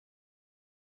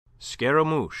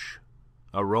Scaramouche,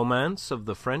 a romance of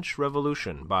the French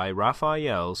Revolution by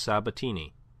Rafael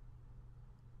Sabatini.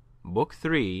 Book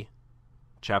 3,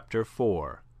 Chapter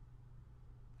 4.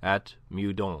 At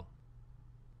Meudon.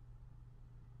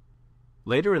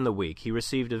 Later in the week he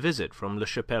received a visit from Le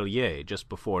Chapelier just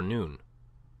before noon.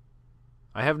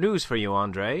 "I have news for you,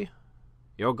 Andre.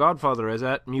 Your godfather is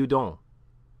at Meudon.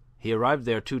 He arrived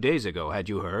there 2 days ago. Had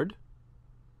you heard?"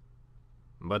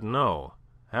 "But no.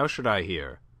 How should I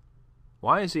hear?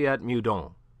 Why is he at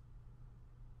Meudon?"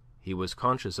 He was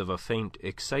conscious of a faint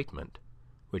excitement,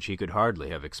 which he could hardly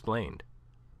have explained.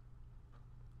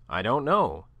 "I don't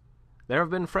know. There have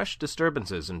been fresh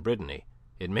disturbances in Brittany.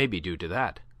 It may be due to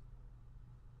that."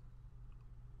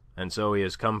 "And so he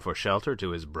has come for shelter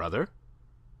to his brother?"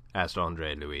 asked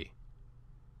Andre Louis.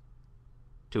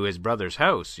 "To his brother's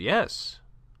house, yes,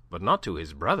 but not to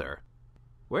his brother.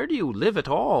 Where do you live at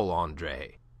all,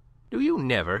 Andre? Do you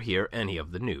never hear any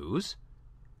of the news?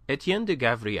 Etienne de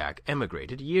Gavrillac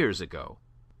emigrated years ago.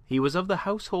 He was of the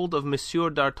household of Monsieur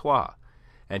d'Artois,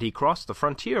 and he crossed the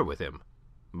frontier with him.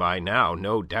 By now,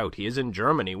 no doubt, he is in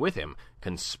Germany with him,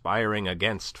 conspiring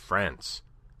against France.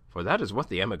 For that is what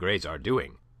the emigres are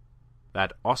doing.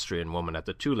 That Austrian woman at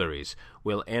the Tuileries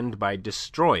will end by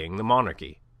destroying the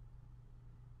monarchy."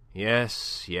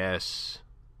 Yes,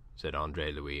 said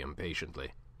Andre Louis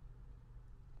impatiently.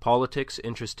 Politics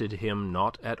interested him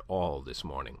not at all this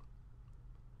morning.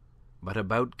 "But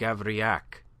about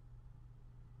Gavrillac?"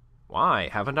 "Why,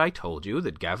 haven't I told you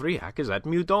that Gavrillac is at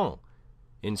Meudon,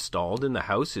 installed in the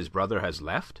house his brother has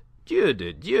left? Dieu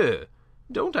de Dieu!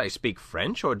 Don't I speak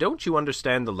French, or don't you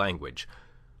understand the language?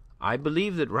 I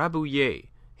believe that Rabouillet,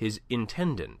 his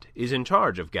intendant, is in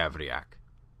charge of Gavrillac.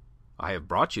 I have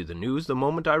brought you the news the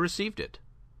moment I received it.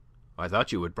 I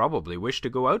thought you would probably wish to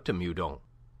go out to Meudon."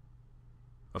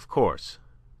 "Of course.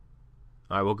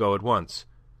 I will go at once.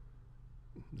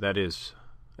 That is,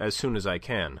 as soon as I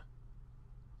can.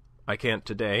 I can't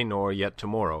today, nor yet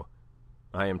tomorrow.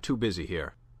 I am too busy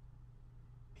here."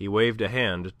 He waved a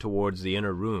hand towards the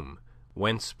inner room,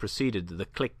 whence proceeded the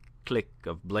click-click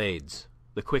of blades,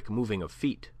 the quick moving of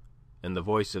feet, and the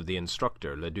voice of the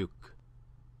instructor, Leduc.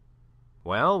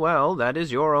 Well, that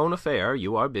is your own affair.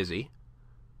 You are busy.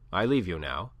 I leave you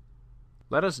now.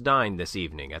 Let us dine this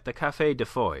evening at the Café de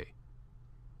Foy.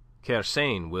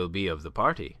 Kersain will be of the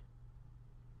party."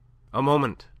 "A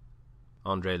moment!"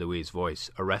 Andre Louis' voice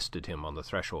arrested him on the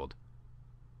threshold.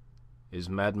 "Is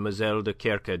Mademoiselle de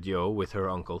Kercadiou with her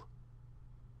uncle?"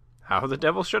 "How the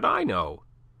devil should I know?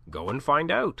 Go and find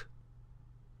out."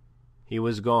 He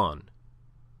was gone,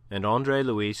 and Andre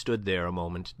Louis stood there a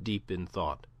moment deep in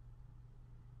thought.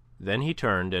 Then he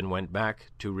turned and went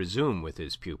back to resume with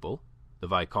his pupil, the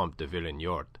Vicomte de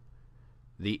Villeniort,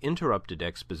 the interrupted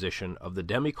exposition of the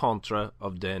Demi-contre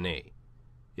of Danet,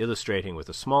 illustrating with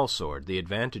a small sword the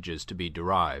advantages to be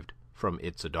derived from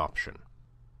its adoption.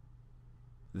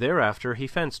 Thereafter he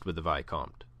fenced with the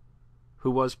Vicomte,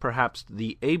 who was perhaps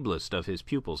the ablest of his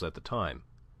pupils at the time,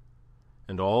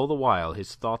 and all the while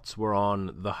his thoughts were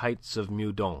on the heights of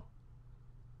Meudon,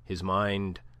 his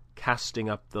mind casting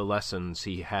up the lessons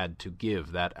he had to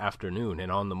give that afternoon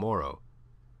and on the morrow,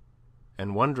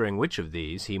 and wondering which of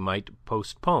these he might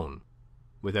postpone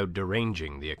without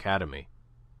deranging the academy.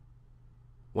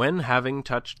 When, having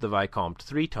touched the Vicomte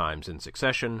 3 times in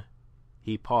succession,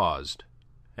 he paused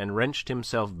and wrenched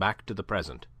himself back to the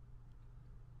present.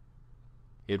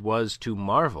 It was to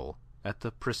marvel at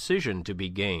the precision to be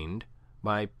gained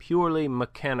by purely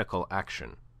mechanical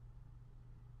action.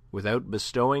 Without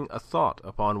bestowing a thought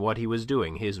upon what he was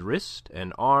doing, his wrist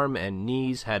and arm and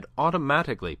knees had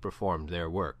automatically performed their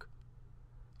work,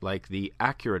 like the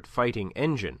accurate fighting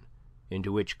engine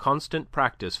into which constant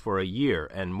practice for a year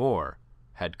and more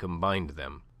had combined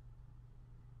them.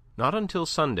 Not until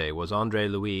Sunday was Andre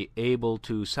Louis able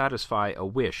to satisfy a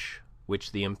wish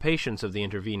which the impatience of the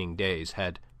intervening days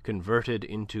had converted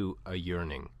into a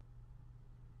yearning.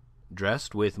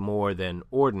 Dressed with more than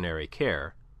ordinary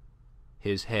care,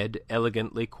 his head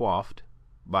elegantly coiffed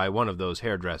by one of those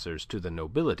hairdressers to the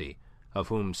nobility, of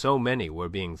whom so many were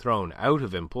being thrown out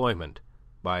of employment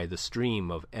by the stream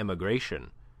of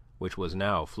emigration which was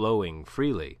now flowing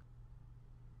freely,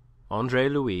 Andre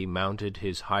Louis mounted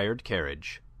his hired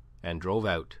carriage and drove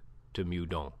out to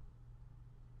Meudon.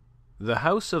 The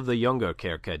house of the younger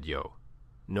Kercadiou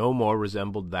no more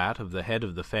resembled that of the head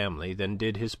of the family than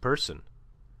did his person.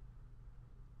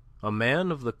 A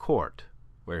man of the court,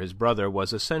 where his brother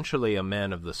was essentially a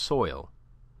man of the soil,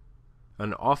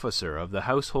 an officer of the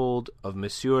household of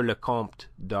Monsieur le Comte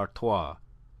d'Artois,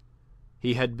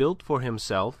 he had built for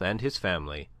himself and his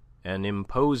family an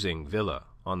imposing villa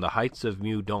on the heights of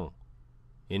Meudon,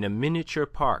 in a miniature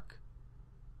park,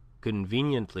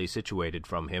 conveniently situated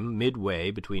from him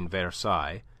midway between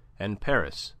Versailles and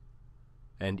Paris,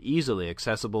 and easily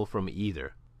accessible from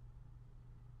either.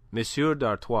 M.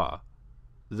 d'Artois,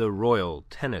 the royal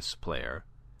tennis player,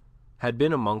 had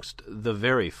been amongst the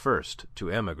very first to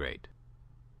emigrate.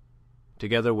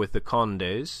 Together with the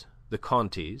Condés, the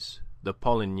Contis, the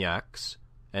Polignacs,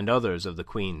 and others of the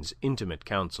Queen's intimate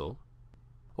council,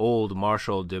 old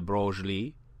Marshal de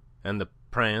Broglie and the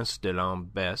Prince de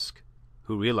Lambesc,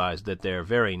 who realized that their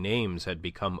very names had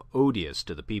become odious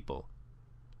to the people,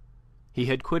 he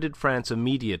had quitted France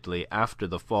immediately after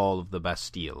the fall of the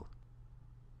Bastille.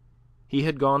 He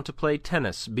had gone to play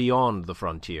tennis beyond the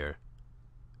frontier,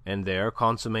 and there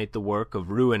consummate the work of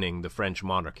ruining the French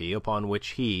monarchy upon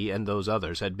which he and those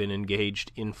others had been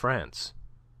engaged in France.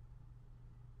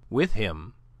 With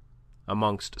him,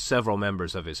 amongst several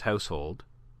members of his household,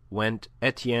 went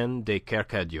Etienne de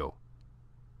Kercadiou,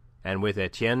 and with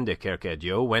Etienne de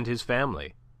Kercadiou went his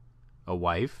family, a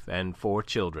wife and 4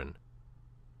 children.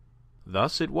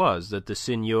 Thus it was that the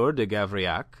Seigneur de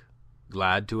Gavrillac,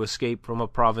 glad to escape from a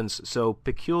province so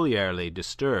peculiarly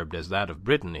disturbed as that of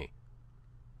Brittany,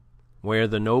 where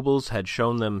the nobles had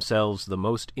shown themselves the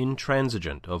most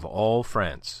intransigent of all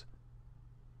France,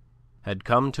 had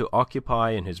come to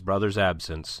occupy in his brother's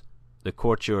absence the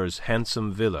courtier's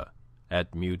handsome villa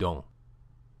at Meudon.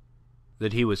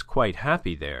 That he was quite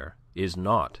happy there is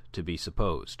not to be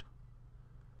supposed.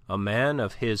 A man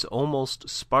of his almost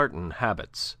Spartan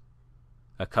habits,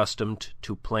 accustomed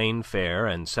to plain fare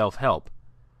and self-help,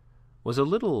 was a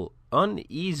little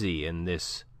uneasy in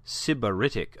this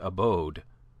sybaritic abode,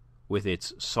 with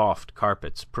its soft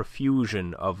carpets,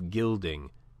 profusion of gilding,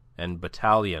 and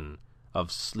battalion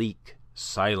of sleek,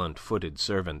 silent-footed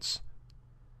servants.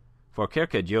 For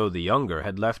Kercadiou the younger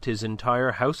had left his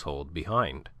entire household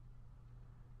behind.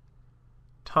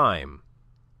 Time,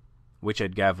 which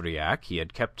at Gavrillac he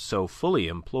had kept so fully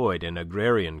employed in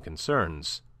agrarian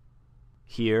concerns,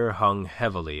 here hung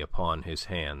heavily upon his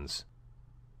hands.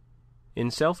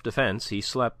 In self-defence he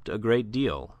slept a great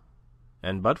deal,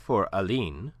 and but for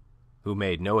Aline, who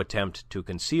made no attempt to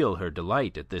conceal her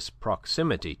delight at this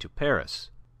proximity to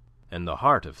Paris and the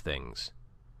heart of things,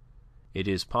 it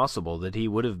is possible that he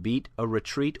would have beat a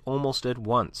retreat almost at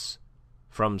once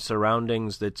from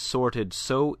surroundings that sorted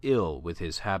so ill with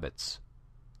his habits.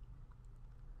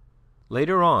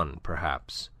 Later on,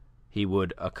 perhaps, he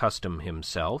would accustom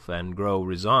himself and grow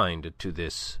resigned to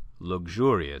this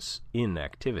luxurious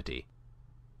inactivity.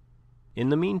 In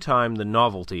the meantime, the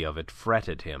novelty of it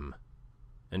fretted him,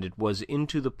 and it was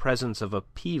into the presence of a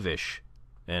peevish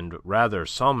and rather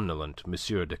somnolent M.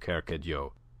 de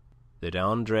Kercadiou that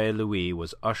Andre Louis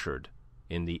was ushered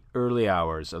in the early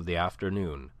hours of the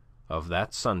afternoon of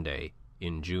that Sunday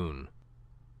in June.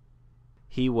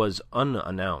 He was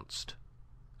unannounced,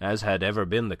 as had ever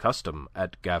been the custom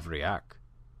at Gavrillac.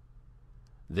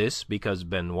 This because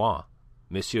Benoit,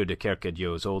 M. de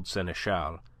Kercadiou's old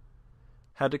seneschal,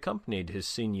 had accompanied his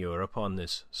seigneur upon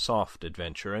this soft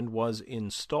adventure, and was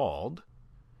installed,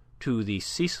 to the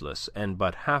ceaseless and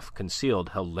but half-concealed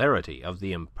hilarity of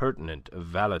the impertinent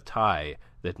valetaille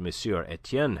that M.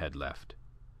 Etienne had left,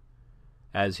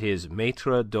 as his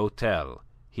maître d'hôtel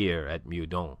here at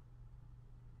Meudon.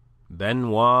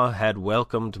 Benoit had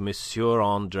welcomed M.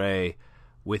 Andre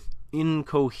with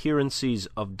incoherencies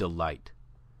of delight.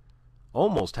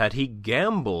 Almost had he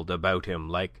gambolled about him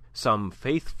like some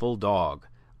faithful dog,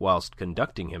 whilst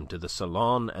conducting him to the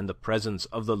salon and the presence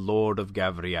of the Lord of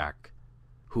Gavrillac,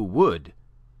 who would,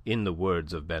 in the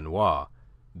words of Benoit,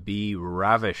 be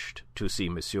ravished to see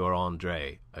M.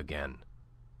 Andre again.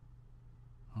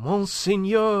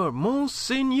 "Monseigneur!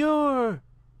 Monseigneur!"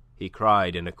 he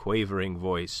cried in a quavering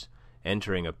voice,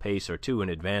 entering a pace or two in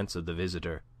advance of the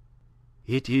visitor.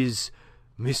 "It is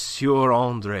Monsieur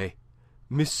Andre.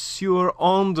 Monsieur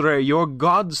Andre, your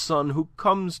godson, who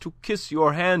comes to kiss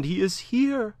your hand. He is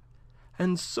here,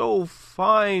 and so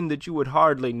fine that you would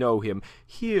hardly know him.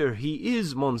 Here he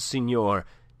is, Monseigneur.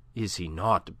 Is he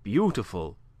not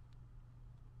beautiful?"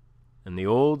 And the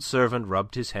old servant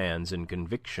rubbed his hands in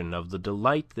conviction of the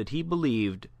delight that he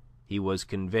believed he was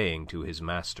conveying to his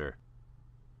master.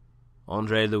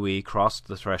 Andre Louis crossed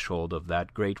the threshold of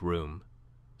that great room,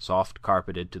 soft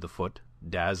carpeted to the foot,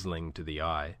 dazzling to the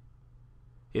eye.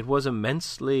 It was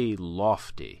immensely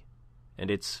lofty,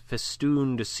 and its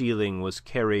festooned ceiling was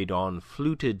carried on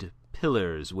fluted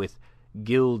pillars with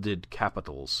gilded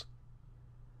capitals.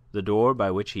 The door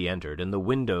by which he entered, and the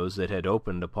windows that had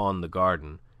opened upon the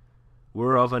garden,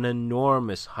 were of an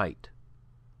enormous height,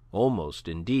 almost,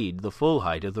 indeed, the full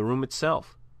height of the room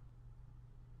itself.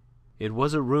 It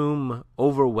was a room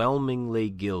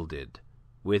overwhelmingly gilded,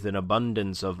 with an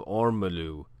abundance of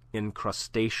ormolu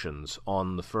incrustations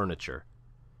on the furniture,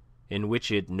 in which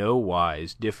it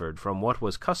nowise differed from what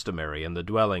was customary in the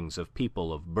dwellings of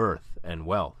people of birth and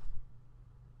wealth.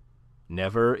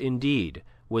 Never, indeed,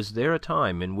 was there a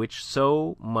time in which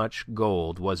so much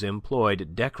gold was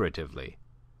employed decoratively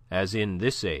as in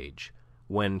this age,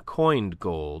 when coined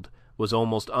gold was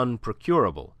almost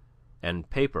unprocurable,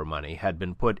 and paper money had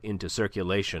been put into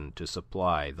circulation to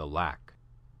supply the lack.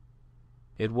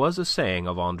 It was a saying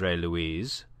of Andre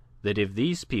Louis' that if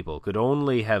these people could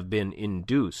only have been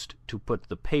induced to put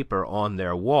the paper on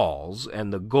their walls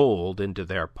and the gold into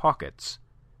their pockets,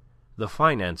 the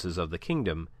finances of the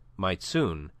kingdom might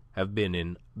soon have been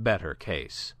in better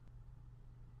case.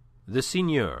 The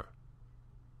seigneur,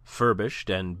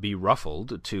 furbished and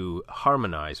beruffled to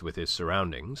harmonize with his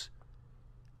surroundings,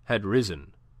 had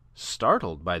risen,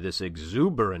 startled by this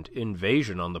exuberant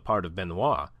invasion on the part of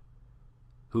Benoit,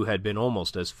 who had been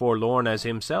almost as forlorn as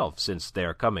himself since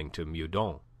their coming to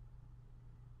Meudon.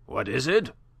 "What is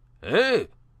it? Eh?"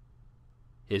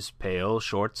 His pale,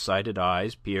 short-sighted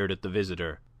eyes peered at the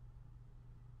visitor.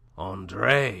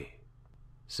 "Andre,"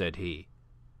 said he,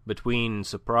 between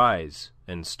surprise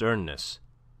and sternness,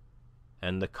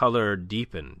 and the colour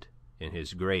deepened in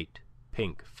his great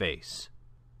pink face.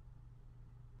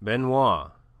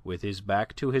 Benoit, with his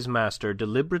back to his master,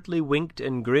 deliberately winked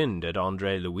and grinned at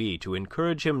Andre Louis to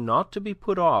encourage him not to be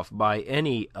put off by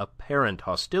any apparent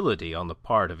hostility on the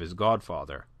part of his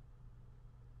godfather.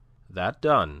 That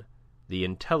done, the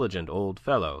intelligent old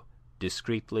fellow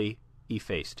discreetly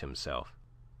effaced himself.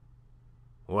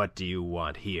 "What do you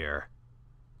want here?"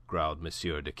 growled M.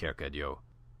 de Kercadiou.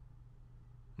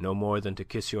 "No more than to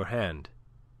kiss your hand,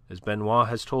 as Benoit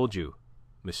has told you,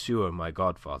 monsieur my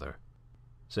godfather,"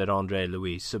 said Andre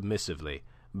Louis submissively,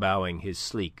 bowing his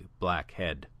sleek black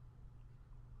head.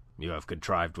 "You have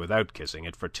contrived without kissing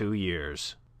it for 2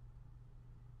 years."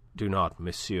 "Do not,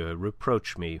 monsieur,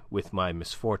 reproach me with my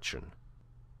misfortune."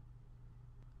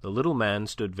 The little man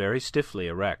stood very stiffly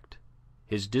erect,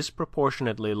 his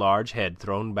disproportionately large head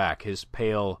thrown back, his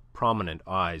pale, prominent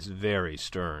eyes very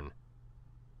stern.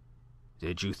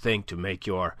 "Did you think to make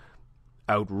your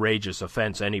outrageous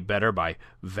offence any better by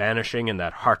vanishing in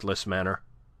that heartless manner?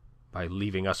 By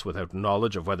leaving us without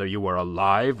knowledge of whether you were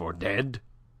alive or dead?"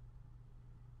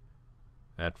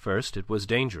 "At first it was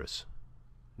dangerous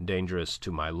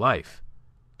to my life,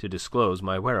 to disclose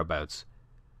my whereabouts.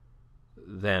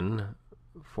 Then,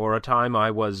 for a time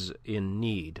I was in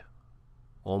need,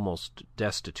 almost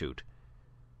destitute,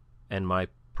 and my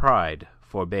pride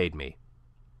forbade me,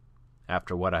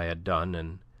 after what I had done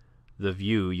and the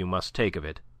view you must take of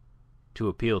it, to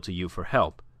appeal to you for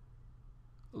help.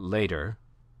 Later..."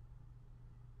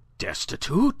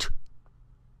 "Destitute?"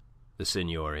 the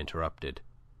seigneur interrupted.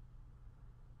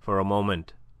 For a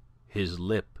moment his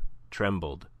lip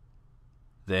trembled.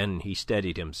 Then he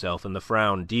steadied himself, and the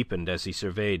frown deepened as he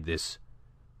surveyed this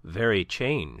very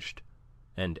changed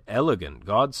and elegant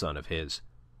godson of his,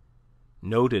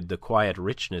 noted the quiet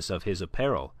richness of his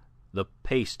apparel, the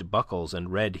paste buckles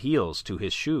and red heels to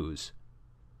his shoes,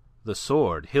 the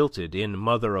sword hilted in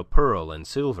mother-o'-pearl and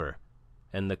silver,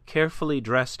 and the carefully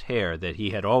dressed hair that he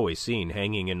had always seen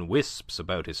hanging in wisps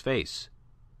about his face.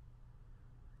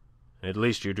 "At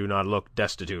least you do not look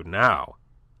destitute now,"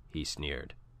 he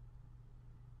sneered.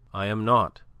 "I am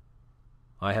not.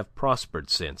 I have prospered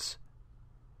since.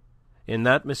 In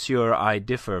that, monsieur, I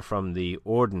differ from the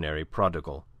ordinary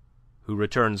prodigal, who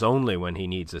returns only when he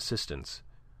needs assistance.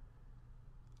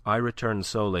 I return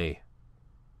solely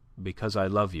because I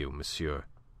love you, monsieur.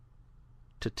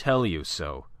 To tell you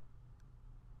so.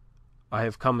 I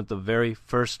have come at the very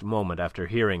first moment after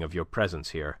hearing of your presence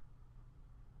here."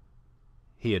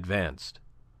 He advanced.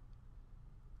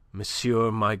 "Monsieur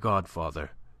my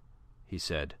godfather," he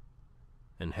said,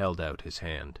 and held out his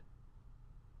hand.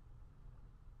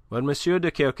 But M.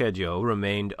 de Kercadiou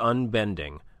remained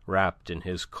unbending, wrapped in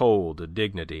his cold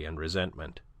dignity and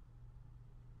resentment.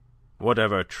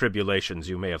 "Whatever tribulations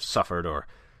you may have suffered, or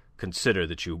consider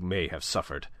that you may have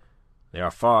suffered, they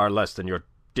are far less than your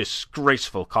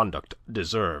disgraceful conduct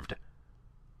deserved,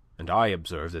 and I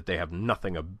observe that they have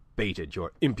nothing abated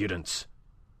your impudence.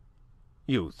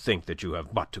 You think that you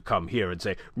have but to come here and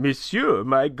say, 'Monsieur,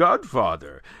 my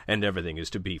godfather,' and everything is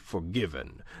to be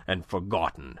forgiven and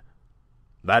forgotten.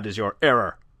 That is your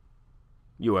error.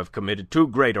 You have committed too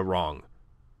great a wrong.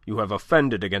 You have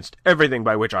offended against everything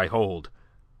by which I hold,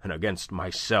 and against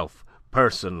myself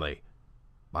personally,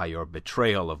 by your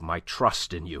betrayal of my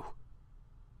trust in you.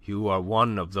 You are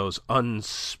one of those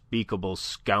unspeakable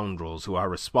scoundrels who are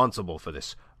responsible for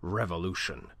this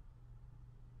revolution.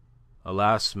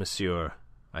 Alas, monsieur,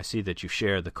 I see that you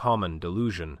share the common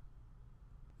delusion.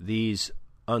 These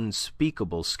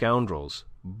unspeakable scoundrels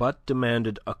but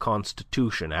demanded a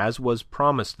constitution, as was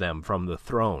promised them from the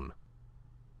throne.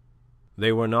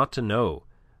 They were not to know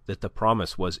that the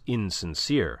promise was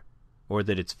insincere, or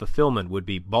that its fulfilment would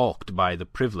be balked by the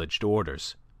privileged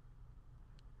orders.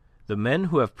 The men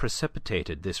who have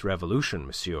precipitated this revolution,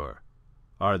 monsieur,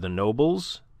 are the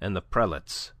nobles and the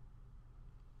prelates.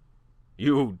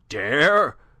 You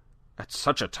dare, at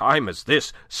such a time as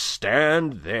this,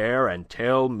 stand there and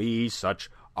tell me such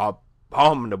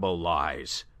abominable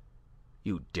lies?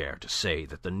 You dare to say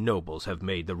that the nobles have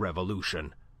made the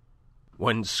revolution,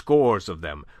 when scores of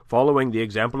them, following the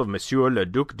example of Monsieur le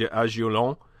Duc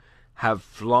d'Aiguillon, have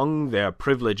flung their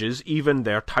privileges, even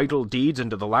their title deeds,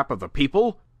 into the lap of the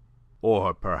people?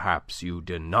 Or perhaps you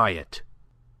deny it?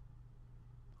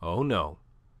 Oh, no.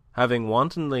 Having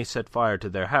wantonly set fire to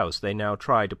their house, they now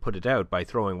try to put it out by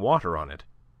throwing water on it.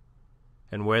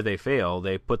 And where they fail,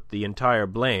 they put the entire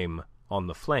blame on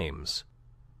the flames.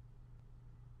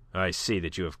 I see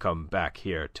that you have come back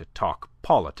here to talk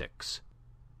politics.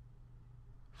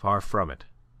 Far from it.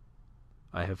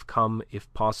 I have come,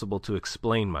 if possible, to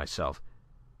explain myself.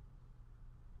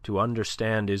 To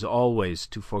understand is always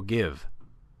to forgive.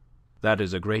 That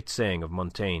is a great saying of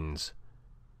Montaigne's.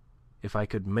 If I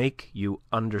could make you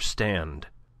understand.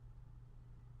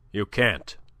 You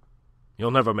can't.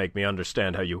 You'll never make me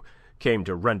understand how you came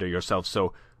to render yourself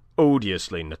so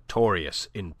odiously notorious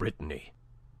in Brittany.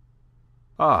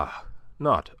 Ah,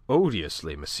 not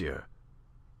odiously, monsieur.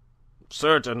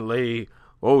 Certainly,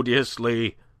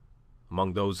 odiously,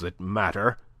 among those that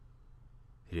matter.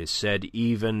 It is said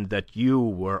even that you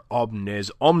were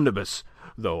omnes omnibus,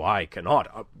 though I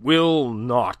cannot, will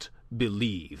not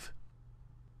believe.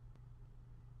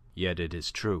 Yet it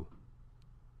is true.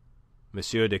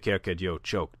 Monsieur de Kercadiou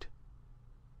choked.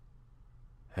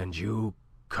 And you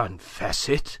confess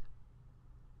it?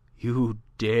 You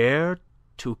dare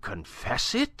to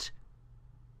confess it?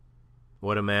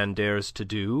 What a man dares to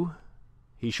do,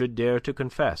 he should dare to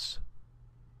confess,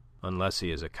 unless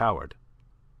he is a coward.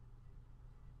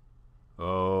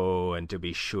 Oh, and to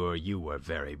be sure you were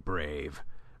very brave,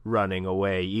 running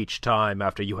away each time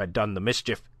after you had done the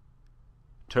mischief,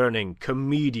 turning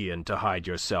comedian to hide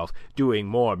yourself, doing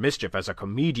more mischief as a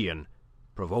comedian,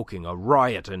 provoking a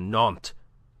riot in Nantes,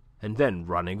 and then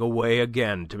running away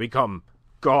again to become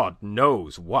God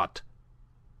knows what.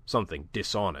 Something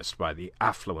dishonest by the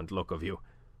affluent look of you.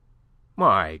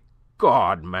 My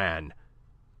God, man,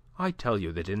 I tell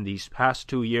you that in these past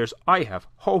 2 years I have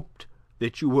hoped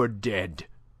that you were dead,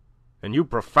 and you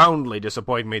profoundly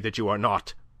disappoint me that you are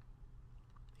not.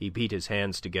 He beat his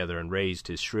hands together and raised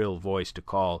his shrill voice to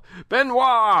call,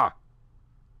 Benoit!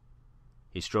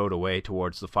 He strode away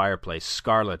towards the fireplace,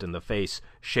 scarlet in the face,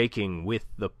 shaking with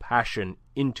the passion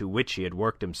into which he had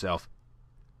worked himself.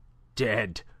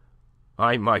 Dead!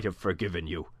 I might have forgiven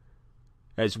you,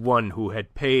 as one who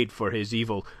had paid for his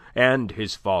evil and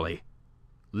his folly.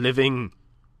 Living,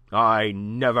 I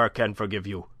never can forgive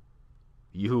you.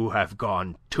 You have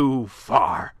gone too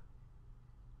far.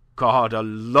 God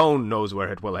alone knows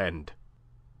where it will end.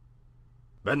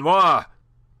 Benoit!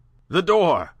 The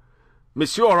door!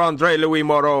 Monsieur Andre Louis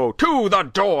Moreau, to the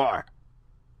door!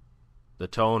 The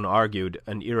tone argued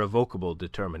an irrevocable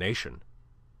determination.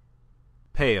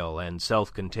 Pale and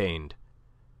self-contained,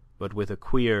 but with a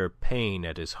queer pain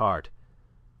at his heart,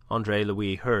 Andre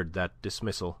Louis heard that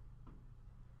dismissal,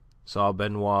 saw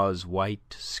Benoit's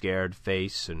white, scared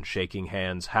face and shaking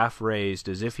hands half raised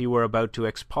as if he were about to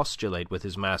expostulate with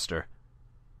his master.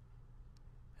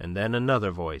 And then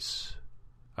another voice,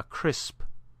 a crisp,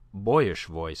 boyish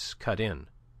voice, cut in.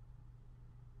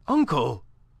 "Uncle!"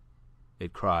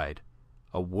 it cried,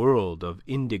 a world of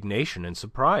indignation and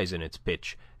surprise in its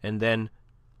pitch, and then,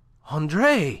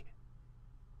 "Andre!"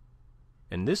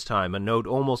 And this time a note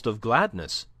almost of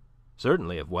gladness,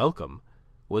 certainly of welcome,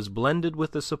 was blended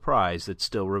with the surprise that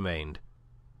still remained.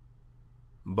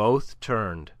 Both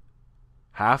turned,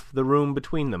 half the room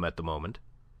between them at the moment,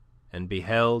 and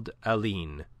beheld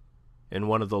Aline, in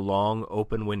one of the long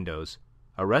open windows,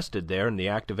 arrested there in the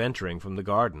act of entering from the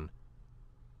garden.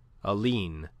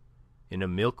 Aline, in a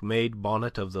milkmaid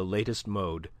bonnet of the latest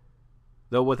mode,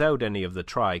 though without any of the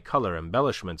tricolour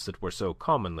embellishments that were so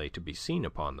commonly to be seen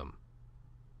upon them.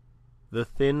 The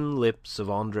thin lips of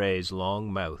Andre's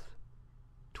long mouth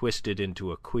twisted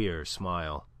into a queer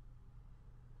smile.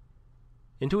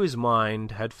 Into his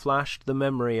mind had flashed the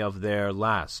memory of their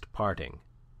last parting.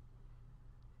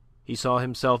 He saw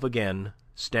himself again,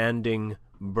 standing,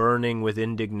 burning with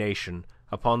indignation,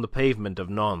 upon the pavement of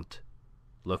Nantes,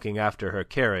 looking after her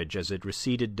carriage as it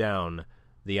receded down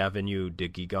the Avenue de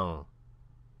Gigan.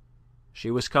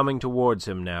 She was coming towards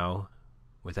him now,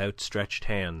 with outstretched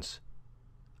hands,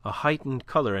 a heightened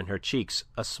colour in her cheeks,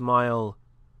 a smile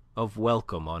of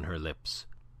welcome on her lips.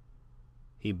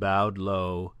 He bowed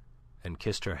low and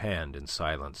kissed her hand in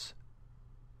silence.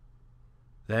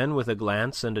 Then, with a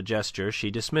glance and a gesture,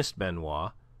 she dismissed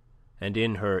Benoit, and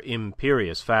in her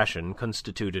imperious fashion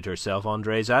constituted herself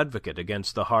Andre's advocate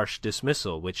against the harsh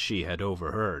dismissal which she had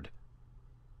overheard.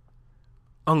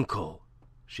 "Uncle,"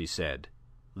 she said,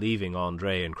 leaving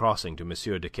Andre and crossing to M.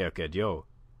 de Kercadiou,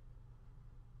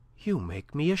 "you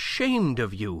make me ashamed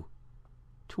of you,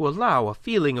 to allow a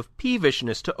feeling of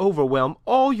peevishness to overwhelm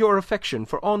all your affection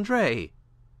for Andre."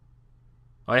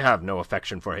 "I have no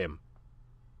affection for him.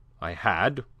 I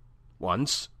had,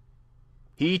 once.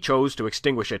 He chose to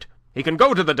extinguish it. He can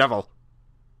go to the devil.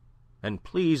 And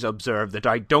please observe that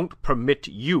I don't permit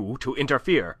you to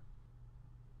interfere."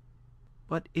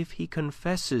 "But if he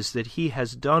confesses that he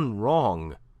has done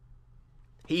wrong..."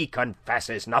 "He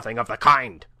confesses nothing of the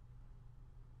kind.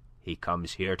 He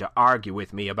comes here to argue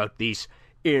with me about these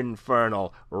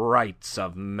infernal rights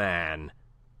of man.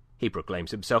 He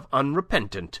proclaims himself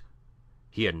unrepentant.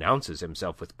 He announces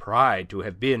himself with pride to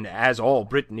have been, as all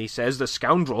Brittany says, the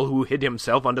scoundrel who hid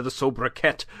himself under the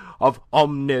sobriquet of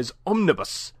Omnes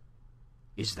Omnibus.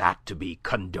 Is that to be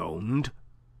condoned?"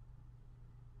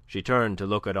 She turned to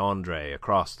look at Andre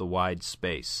across the wide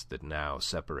space that now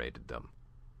separated them.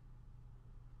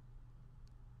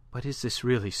 "But is this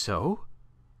really so?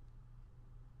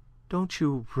 Don't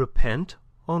you repent,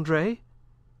 Andre,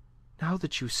 now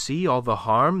that you see all the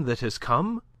harm that has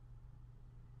come?"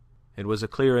 It was a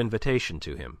clear invitation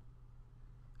to him,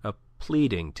 a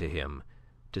pleading to him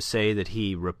to say that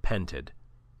he repented,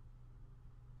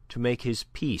 to make his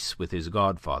peace with his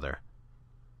godfather.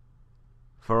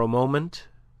 For a moment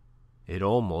it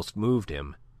almost moved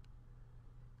him.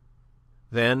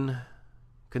 Then,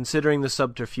 considering the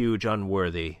subterfuge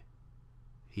unworthy,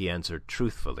 he answered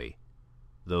truthfully,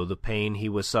 though the pain he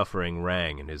was suffering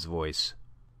rang in his voice.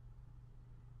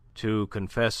 "To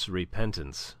confess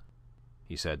repentance,"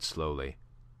 he said slowly,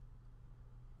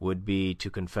 "would be to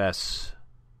confess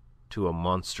to a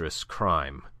monstrous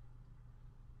crime.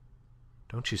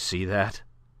 Don't you see that?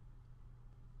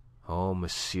 Oh,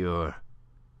 monsieur,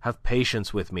 have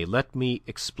patience with me. Let me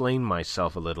explain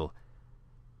myself a little.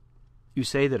 You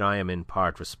say that I am in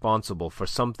part responsible for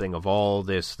something of all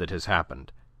this that has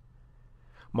happened.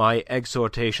 My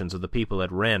exhortations of the people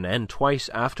at Rennes, and twice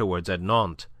afterwards at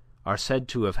Nantes, are said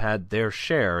to have had their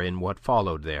share in what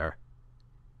followed there.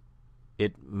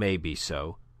 It may be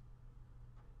so.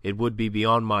 It would be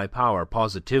beyond my power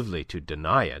positively to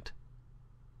deny it.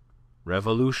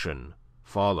 Revolution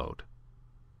followed,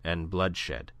 and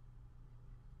bloodshed.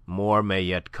 More may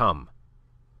yet come.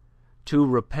 To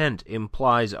repent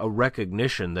implies a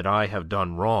recognition that I have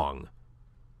done wrong.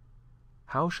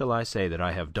 How shall I say that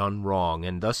I have done wrong,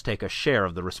 and thus take a share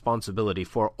of the responsibility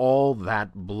for all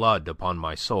that blood upon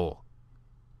my soul?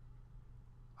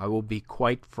 I will be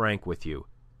quite frank with you,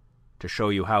 to show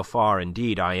you how far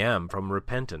indeed I am from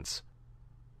repentance.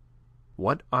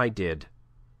 What I did,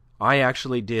 I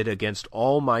actually did against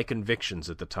all my convictions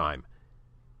at the time,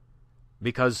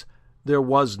 because there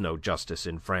was no justice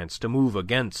in France to move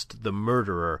against the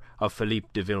murderer of Philippe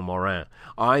de Vilmorin.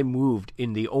 I moved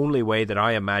in the only way that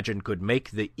I imagined could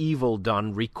make the evil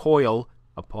done recoil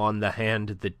upon the hand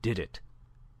that did it,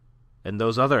 and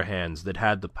those other hands that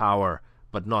had the power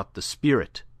but not the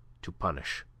spirit to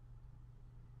punish.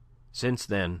 Since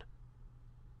then,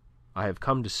 I have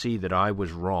come to see that I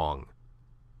was wrong,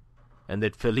 and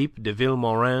that Philippe de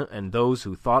Vilmorin and those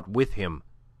who thought with him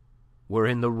were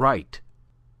in the right.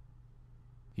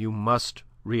 You must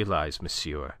realize,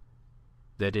 monsieur,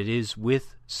 that it is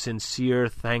with sincere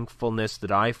thankfulness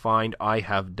that I find I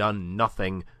have done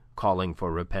nothing calling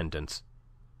for repentance.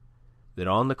 That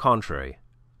on the contrary,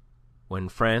 when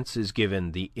France is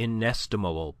given the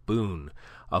inestimable boon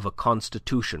of a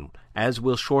constitution, as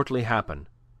will shortly happen,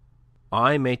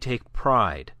 I may take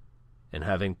pride in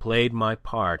having played my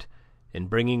part in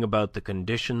bringing about the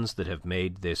conditions that have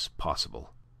made this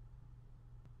possible."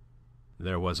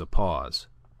 There was a pause.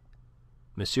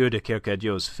 M. de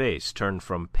Kercadiou's face turned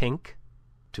from pink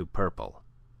to purple.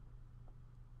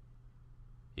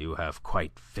 "You have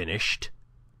quite finished?"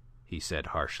 he said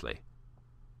harshly.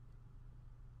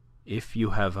 "If you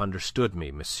have understood me,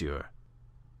 monsieur."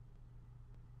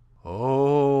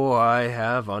 "Oh, I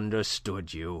have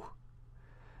understood you.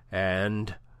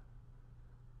 And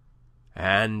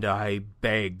I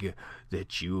beg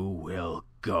that you will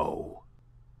go."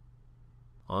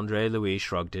 Andre Louis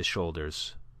shrugged his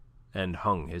shoulders, and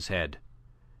hung his head.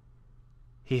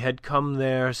 He had come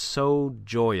there so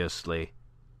joyously,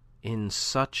 in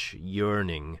such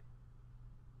yearning,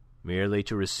 merely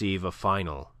to receive a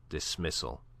final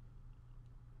dismissal.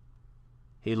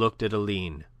 He looked at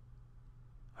Aline.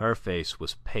 Her face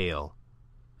was pale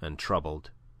and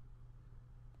troubled,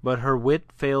 but her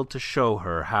wit failed to show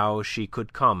her how she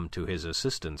could come to his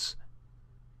assistance.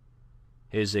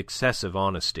 His excessive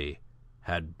honesty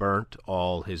had burnt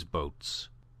all his boats.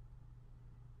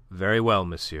 "Very well,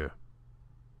 monsieur.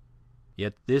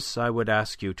 Yet this I would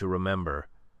ask you to remember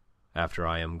after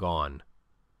I am gone.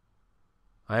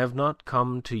 I have not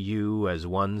come to you as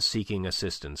one seeking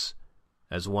assistance,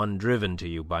 as one driven to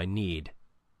you by need.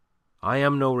 I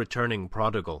am no returning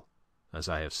prodigal, as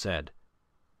I have said.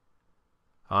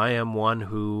 I am one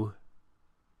who,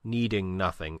 needing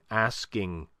nothing,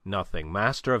 asking nothing,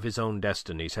 master of his own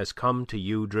destinies, has come to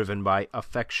you driven by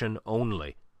affection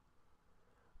only,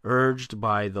 urged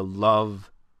by the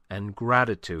love and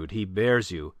gratitude he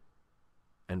bears you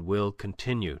and will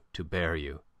continue to bear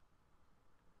you."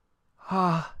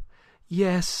 "Ah,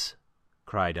 yes,"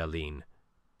 cried Aline,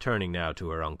 turning now to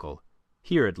her uncle.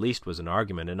 Here at least was an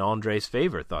argument in Andre's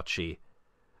favour, thought she.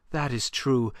 "That is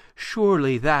true.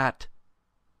 Surely that..."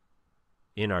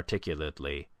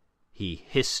 Inarticulately, he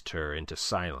hissed her into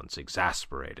silence,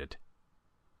 exasperated.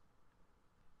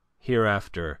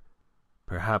 "Hereafter,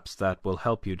 perhaps that will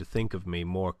help you to think of me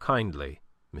more kindly,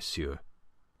 monsieur."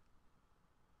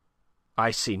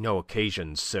 "I see no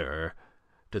occasion, sir,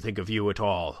 to think of you at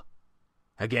all.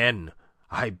 Again,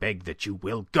 I beg that you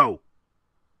will go."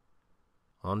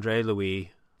 Andre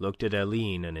Louis looked at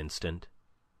Aline an instant,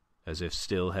 as if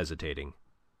still hesitating.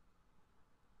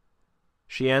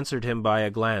 She answered him by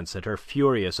a glance at her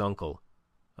furious uncle,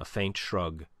 a faint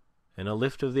shrug, and a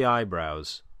lift of the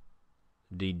eyebrows,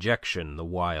 dejection the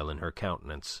while in her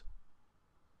countenance.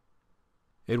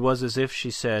 It was as if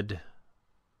she said,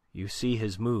 "You see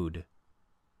his mood.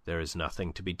 There is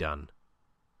nothing to be done."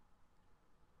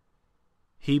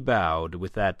 He bowed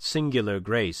with that singular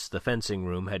grace the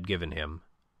fencing-room had given him,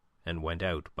 and went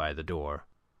out by the door.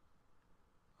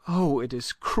 "Oh, it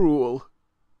is cruel!"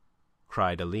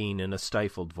 cried Aline in a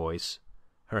stifled voice.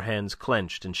 Her hands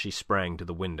clenched, and she sprang to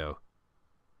the window.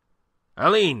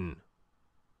 "Aline!"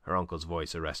 Her uncle's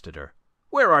voice arrested her.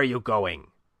 "Where are you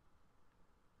going?"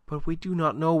 "But we do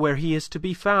not know where he is to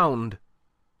be found."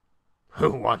 "Who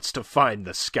wants to find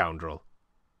the scoundrel?"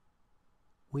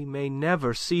 "We may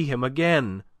never see him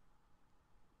again."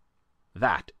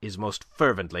 "That is most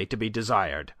fervently to be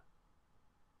desired."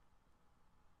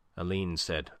 Aline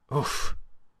said "Oof!"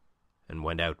 and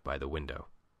went out by the window.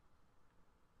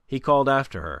 He called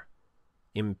after her,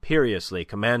 imperiously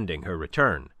commanding her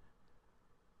return.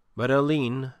 But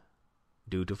Aline,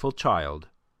 dutiful child,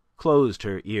 closed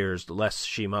her ears lest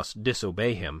she must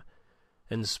disobey him,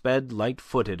 and sped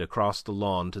light-footed across the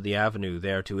lawn to the avenue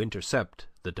there to intercept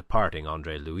the departing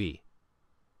Andre Louis.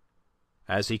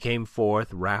 As he came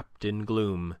forth wrapped in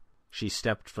gloom, she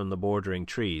stepped from the bordering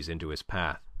trees into his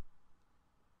path.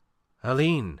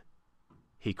 "Aline!"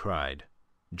 he cried,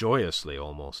 joyously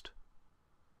almost.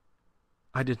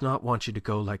 "I did not want you to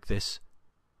go like this.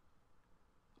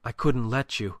 I couldn't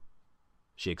let you,"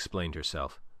 she explained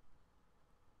herself.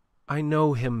 "I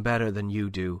know him better than you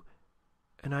do,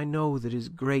 and I know that his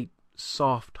great,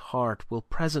 soft heart will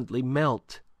presently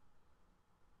melt.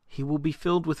 He will be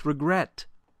filled with regret.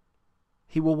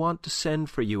 He will want to send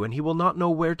for you, and he will not know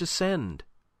where to send."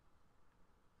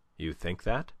 "You think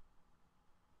that?"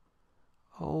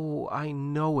 "Oh, I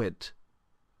know it.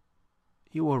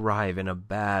 You arrive in a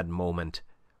bad moment.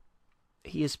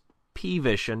 He is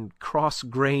peevish and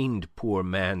cross-grained, poor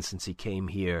man, since he came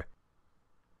here.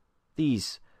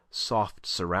 These soft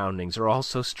surroundings are all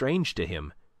so strange to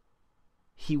him.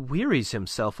 He wearies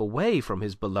himself away from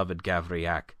his beloved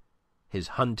Gavrillac, his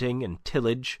hunting and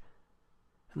tillage,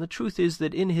 and the truth is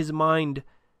that in his mind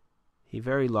he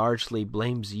very largely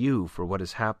blames you for what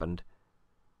has happened,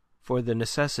 for the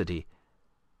necessity,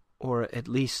 or at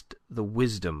least the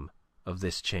wisdom, of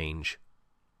this change.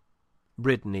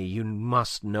 Brittany, you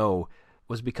must know,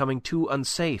 was becoming too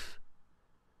unsafe.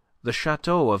 The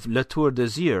chateau of La Tour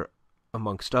d'Azur,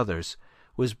 amongst others,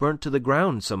 was burnt to the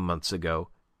ground some months ago.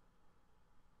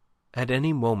 At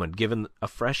any moment, given a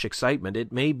fresh excitement,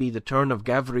 it may be the turn of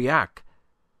Gavrillac,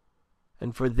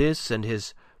 and for this and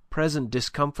his present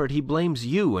discomfort he blames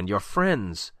you and your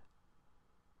friends.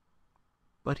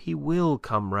 But he will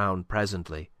come round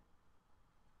presently.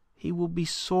 He will be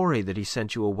sorry that he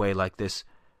sent you away like this,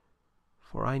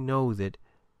 for I know that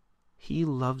he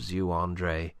loves you,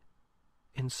 Andre,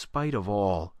 in spite of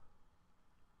all.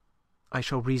 I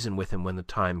shall reason with him when the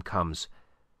time comes,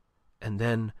 and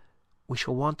then we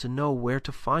shall want to know where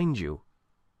to find you."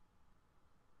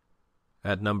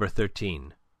 "At number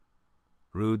 13,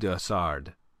 Rue de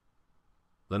Sardes.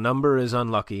 The number is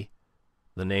unlucky,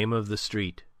 the name of the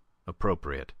street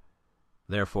appropriate.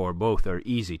 Therefore both are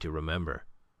easy to remember."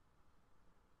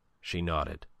 She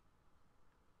nodded.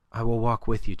 "I will walk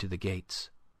with you to the gates."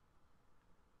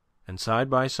 And side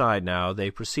by side now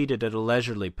they proceeded at a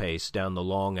leisurely pace down the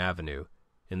long avenue,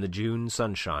 in the June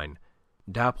sunshine,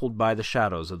 dappled by the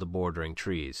shadows of the bordering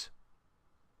trees.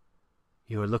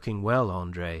 "You are looking well,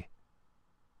 Andre.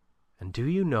 And do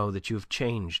you know that you have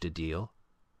changed a deal?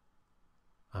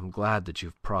 I'm glad that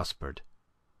you've prospered."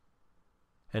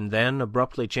 And then,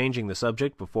 abruptly changing the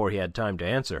subject before he had time to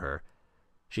answer her,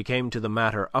 she came to the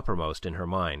matter uppermost in her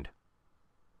mind.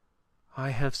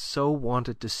 "I have so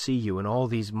wanted to see you in all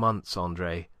these months,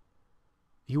 Andre.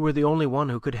 You were the only one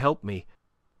who could help me,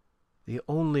 the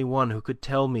only one who could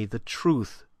tell me the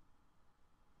truth.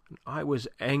 And I was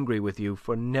angry with you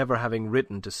for never having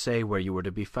written to say where you were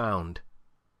to be found."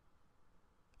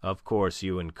 "Of course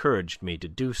you encouraged me to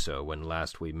do so when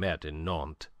last we met in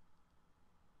Nantes."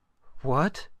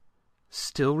 "What?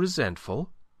 Still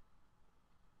resentful?"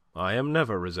 "I am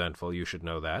never resentful, you should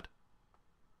know that."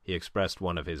 He expressed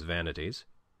one of his vanities.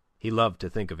 He loved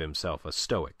to think of himself a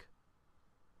stoic.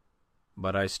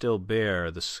 "But I still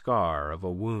bear the scar of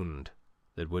a wound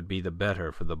that would be the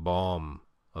better for the balm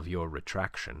of your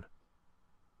retraction."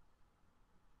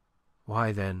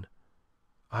 "Why, then,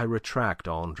 I retract,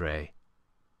 Andre.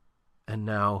 And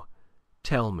now,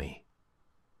 tell me."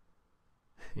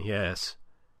 "Yes,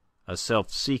 a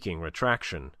self-seeking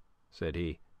retraction," said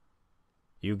he.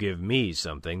 "You give me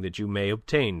something that you may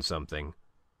obtain something."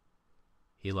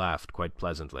 He laughed quite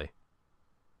pleasantly.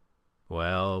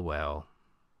 "Well, well.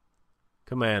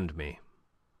 Command me."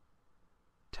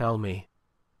 "Tell me,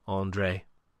 Andre."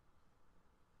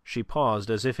 She paused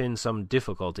as if in some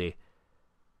difficulty,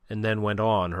 and then went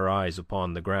on, her eyes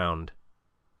upon the ground.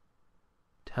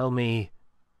 "Tell me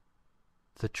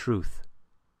the truth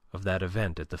of that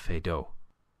event at the Feydau."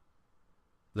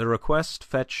 The request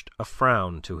fetched a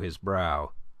frown to his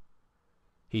brow.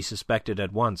 He suspected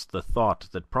at once the thought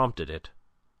that prompted it.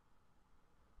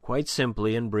 Quite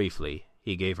simply and briefly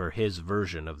he gave her his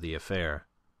version of the affair.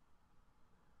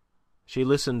 She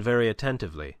listened very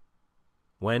attentively.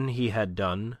 When he had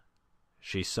done,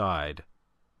 she sighed.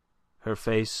 Her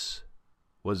face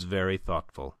was very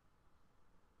thoughtful.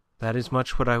 "That is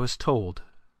much what I was told,"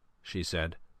 she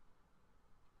said.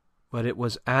 "But it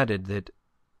was added that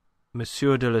M.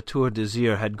 de La Tour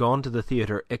d'Azyr had gone to the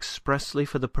theatre expressly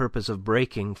for the purpose of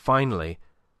breaking finally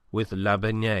with La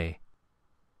Binet.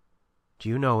 Do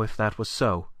you know if that was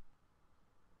so?"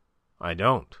 "I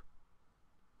don't,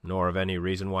 nor of any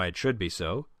reason why it should be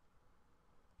so.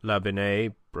 La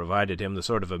Binet provided him the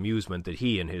sort of amusement that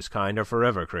he and his kind are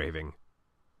forever craving."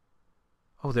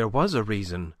 "Oh, there was a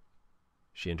reason,"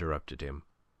 she interrupted him.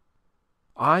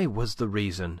 "I was the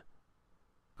reason.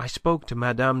 I spoke to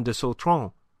Madame de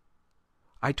Sautron.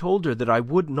 I told her that I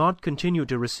would not continue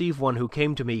to receive one who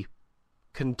came to me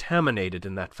contaminated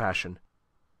in that fashion."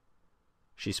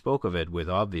 She spoke of it with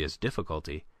obvious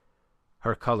difficulty,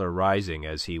 her colour rising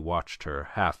as he watched her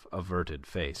half-averted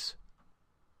face.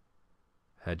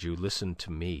 "Had you listened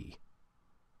to me..."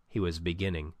 he was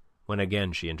beginning, when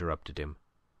again she interrupted him.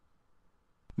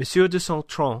 "M. de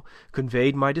Sautron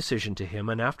conveyed my decision to him,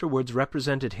 and afterwards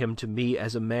represented him to me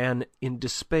as a man in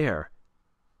despair,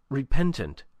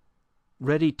 repentant,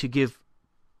 ready to give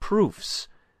proofs,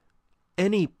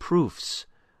 any proofs,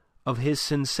 of his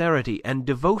sincerity and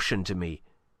devotion to me.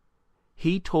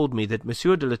 He told me that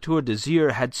M. de La Tour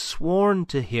d'Azyr had sworn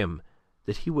to him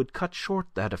that he would cut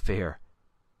short that affair,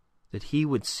 that he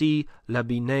would see La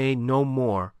Binet no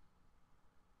more.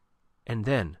 And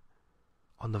then,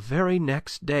 on the very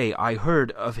next day, I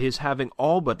heard of his having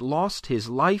all but lost his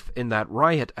life in that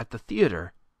riot at the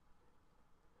theatre.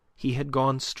 He had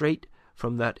gone straight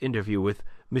from that interview with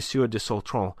M. de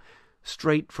Sautron,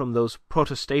 straight from those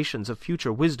protestations of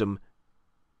future wisdom,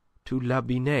 to La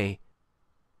Binet.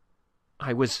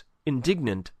 I was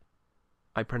indignant.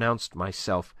 I pronounced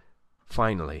myself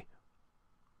finally.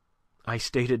 I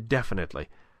stated definitely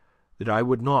that I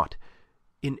would not,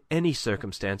 in any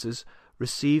circumstances,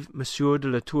 receive M. de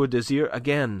La Tour d'Azyr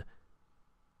again.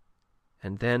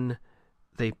 And then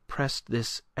they pressed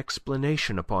this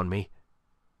explanation upon me.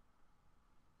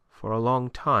 For a long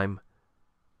time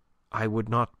I would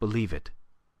not believe it."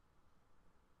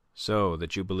 "So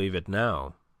that you believe it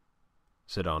now,"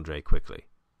 said Andre quickly.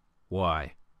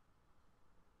 "Why?"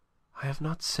 "I have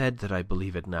not said that I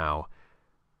believe it now,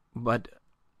 but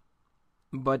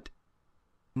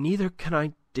neither can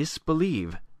I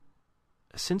disbelieve.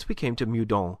 Since we came to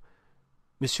Meudon,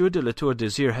 M. de La Tour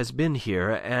d'Azyr has been here,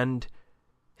 and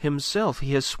himself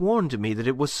he has sworn to me that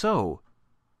it was so."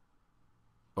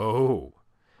 "Oh,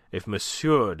 if M.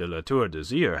 de La Tour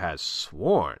d'Azyr has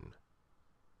sworn..."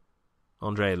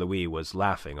 Andre Louis was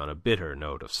laughing on a bitter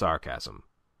note of sarcasm.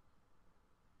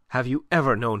 "Have you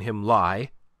ever known him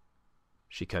lie?"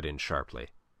 she cut in sharply.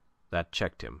 That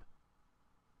checked him.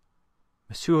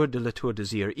 "M. de La Tour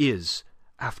d'Azyr is,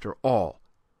 after all,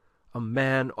 a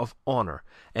man of honour,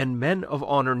 and men of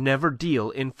honour never deal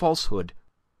in falsehood.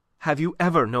 Have you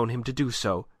ever known him to do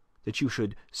so, that you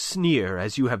should sneer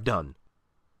as you have done?"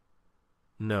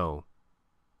 "No,"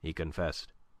 he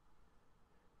confessed.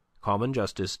 Common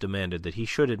justice demanded that he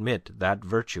should admit that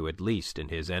virtue at least in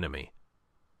his enemy.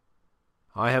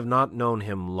 "I have not known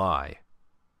him lie,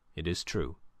 it is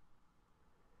true.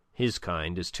 His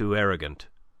kind is too arrogant,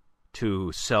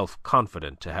 too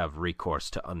self-confident to have recourse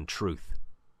to untruth.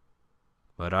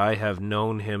 But I have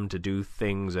known him to do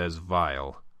things as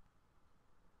vile..."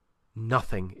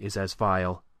 "Nothing is as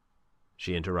vile,"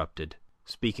 she interrupted,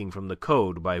 speaking from the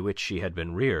code by which she had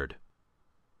been reared.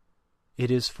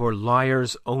 "It is for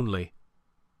liars only,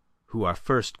 who are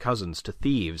first cousins to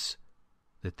thieves,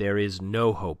 that there is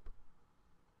no hope.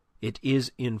 It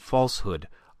is in falsehood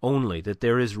only that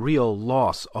there is real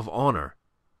loss of honour."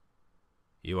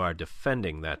 "You are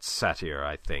defending that satyr,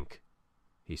 I think,"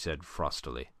 he said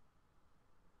frostily.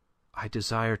 "I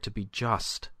desire to be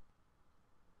just."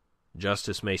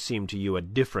 "Justice may seem to you a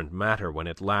different matter when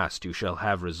at last you shall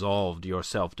have resolved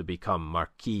yourself to become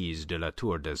Marquise de La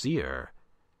Tour d'Azyr."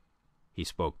 He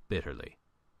spoke bitterly.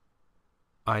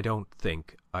 "I don't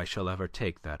think I shall ever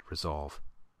take that resolve."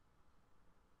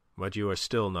 "But you are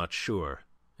still not sure,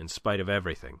 in spite of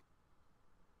everything."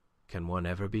 "Can one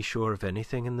ever be sure of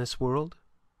anything in this world?"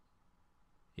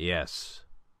 "Yes.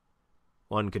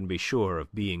 One can be sure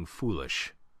of being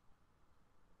foolish."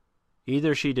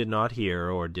 Either she did not hear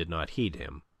or did not heed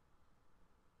him.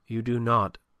 "You do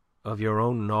not, of your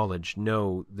own knowledge,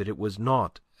 know that it was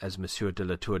not as M. de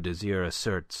La Tour d'Azyr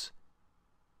asserts,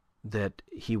 that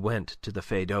he went to the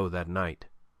Feydau that night?"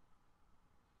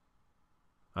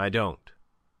 "I don't,"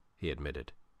 he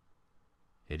admitted.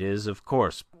 "It is, of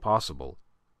course, possible.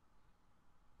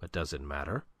 But does it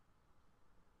matter?"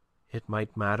 "It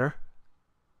might matter.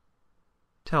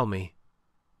 Tell me,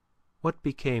 what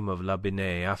became of La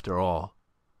Binet after all?"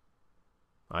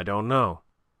 "I don't know."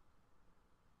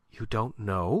 "You don't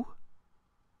know?"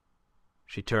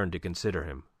 She turned to consider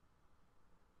him.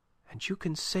 "And you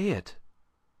can say it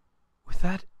with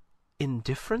that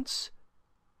indifference?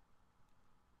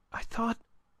 I thought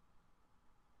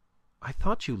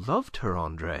you loved her,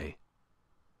 Andre."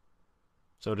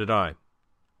 "So did I,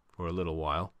 for a little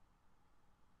while.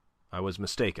 I was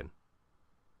mistaken.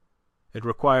 It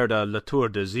required a La Tour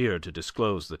d'Azyr to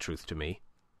disclose the truth to me.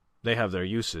 They have their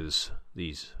uses,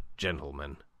 these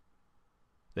gentlemen.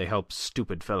 They help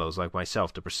stupid fellows like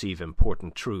myself to perceive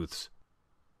important truths.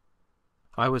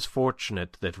 I was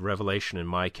fortunate that revelation in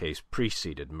my case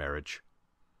preceded marriage.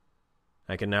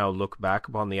 I can now look back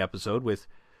upon the episode with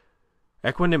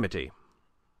equanimity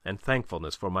and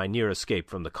thankfulness for my near escape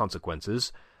from the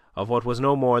consequences of what was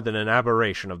no more than an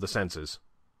aberration of the senses.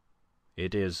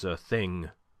 It is a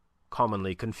thing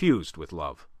commonly confused with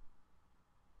love.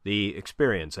 The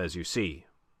experience, as you see,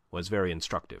 was very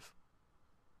instructive."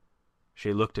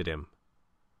 She looked at him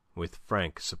with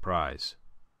frank surprise.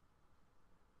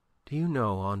 "Do you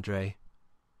know, Andre,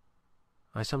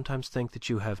 I sometimes think that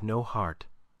you have no heart."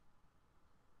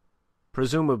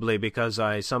 "Presumably because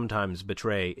I sometimes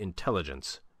betray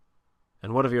intelligence.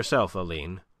 And what of yourself,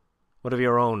 Aline? What of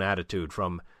your own attitude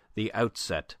from the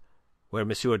outset, where M.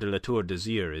 de La Tour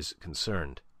d'Azyr is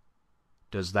concerned?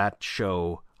 Does that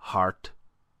show heart?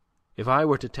 If I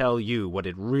were to tell you what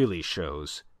it really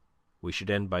shows, we should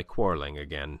end by quarrelling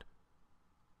again.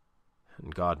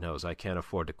 And God knows I can't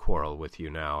afford to quarrel with you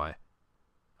now.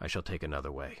 I shall take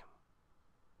another way."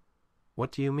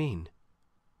 "What do you mean?"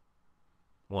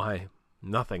 "Why,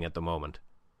 nothing at the moment,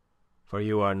 for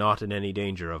you are not in any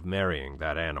danger of marrying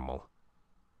that animal."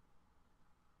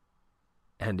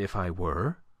 "And if I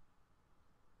were?"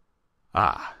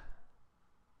 "Ah!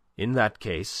 In that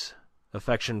case,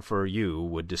 affection for you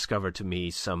would discover to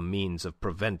me some means of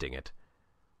preventing it.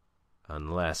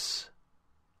 Unless..."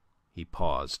 He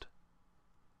paused.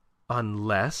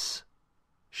 "Unless?"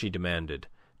 she demanded,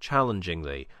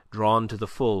 challengingly, drawn to the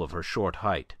full of her short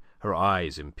height, her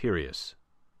eyes imperious.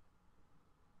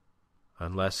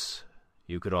 "Unless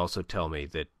you could also tell me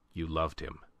that you loved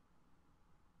him,"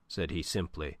 said he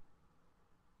simply,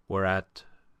 whereat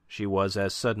she was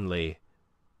as suddenly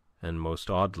and most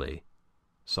oddly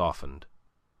softened.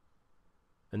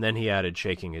 And then he added,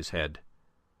 shaking his head,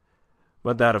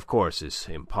 "But that, of course, is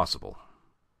impossible."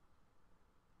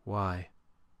 "Why?"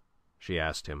 she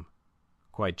asked him,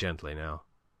 quite gently now.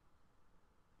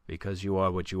 "Because you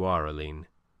are what you are, Aline.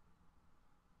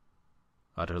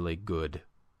 Utterly good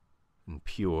and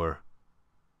pure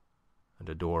and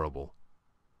adorable.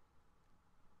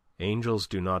 Angels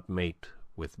do not mate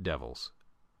with devils.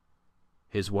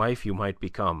 His wife you might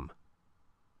become,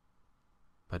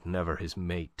 but never his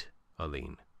mate,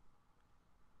 Aline.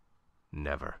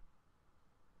 Never."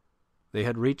 They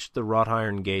had reached the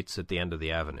wrought-iron gates at the end of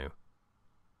the avenue.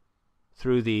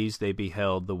 Through these they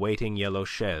beheld the waiting yellow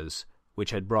chaise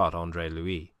which had brought Andre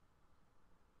Louis.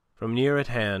 From near at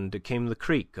hand came the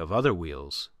creak of other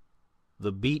wheels,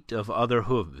 the beat of other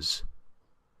hooves,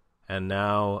 and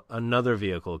now another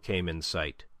vehicle came in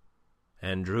sight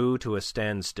and drew to a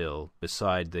standstill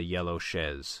beside the yellow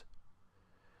chaise.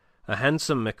 A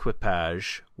handsome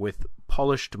equipage with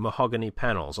polished mahogany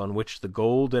panels on which the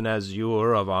gold and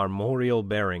azure of armorial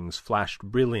bearings flashed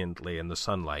brilliantly in the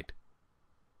sunlight.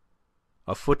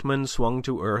 A footman swung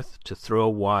to earth to throw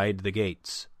wide the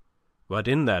gates, but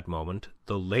in that moment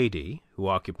the lady who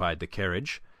occupied the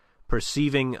carriage,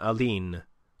 perceiving Aline,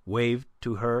 waved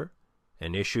to her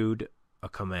and issued a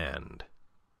command.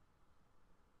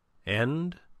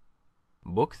 End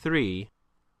Book 3,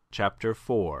 Chapter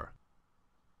 4.